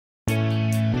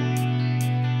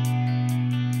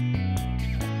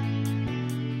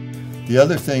The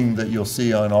other thing that you'll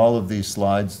see on all of these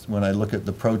slides when I look at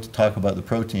talk about the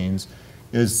proteins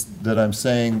is that I'm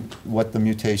saying what the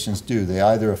mutations do. They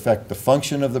either affect the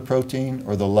function of the protein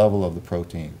or the level of the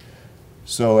protein.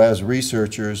 So as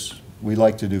researchers, we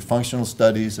like to do functional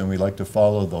studies and we like to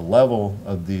follow the level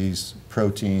of these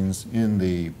proteins in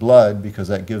the blood because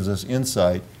that gives us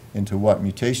insight into what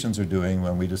mutations are doing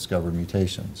when we discover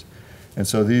mutations. And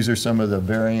so these are some of the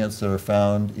variants that are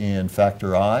found in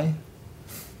factor I,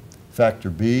 factor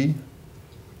B,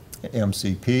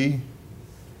 MCP,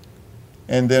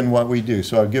 and then what we do.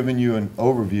 So I've given you an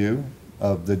overview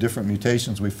of the different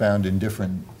mutations we found in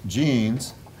different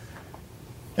genes.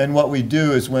 And what we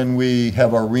do is when we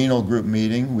have our renal group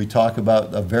meeting, we talk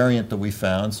about a variant that we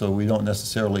found, so we don't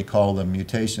necessarily call them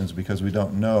mutations because we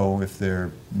don't know if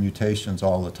they're mutations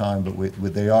all the time,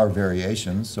 but they are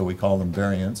variations, so we call them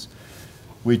variants.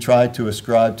 We try to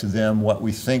ascribe to them what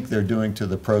we think they're doing to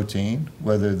the protein,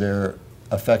 whether they're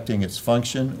affecting its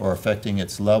function or affecting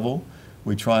its level.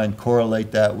 We try and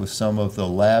correlate that with some of the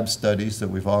lab studies that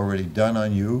we've already done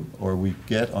on you or we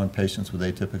get on patients with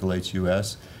atypical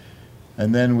aHUS.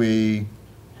 And then we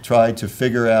try to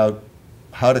figure out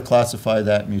how to classify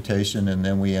that mutation, and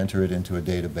then we enter it into a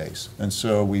database. And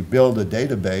so we build a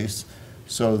database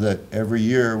so that every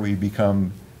year we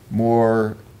become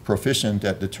more proficient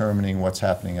at determining what's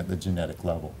happening at the genetic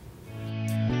level.